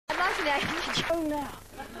Oh, now.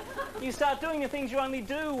 You start doing the things you only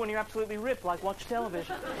do when you're absolutely ripped, like watch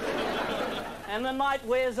television. And the night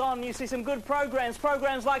wears on, you see some good programs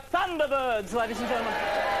like Thunderbirds, ladies and gentlemen.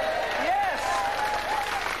 Yes!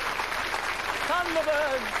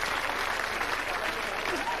 Thunderbirds.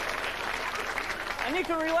 And you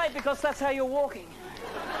can relate because that's how you're walking.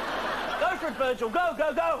 Go for it, Virgil. Go,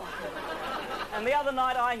 go, go. And the other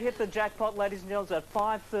night I hit the jackpot, ladies and gentlemen, at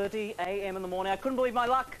 5:30 a.m. in the morning. I couldn't believe my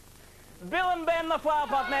luck. Bill and Ben, the Flower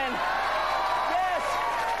Pot Men. Yes.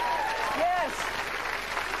 Yes.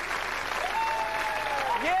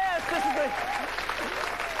 Yes, this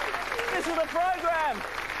is the program.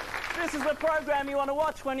 This is the program you want to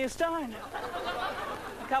watch when you're stoned.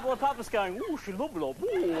 A couple of puppets going, ooh, she love love,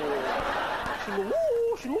 ooh.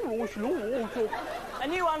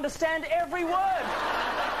 And you understand every word.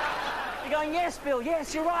 You're going, yes, Bill,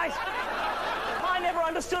 yes, you're right. I never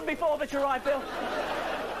understood before, but you're right, Bill.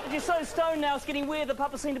 And you're so stoned now, it's getting weird. The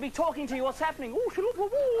puppets seem to be talking to you. What's happening? Ooh,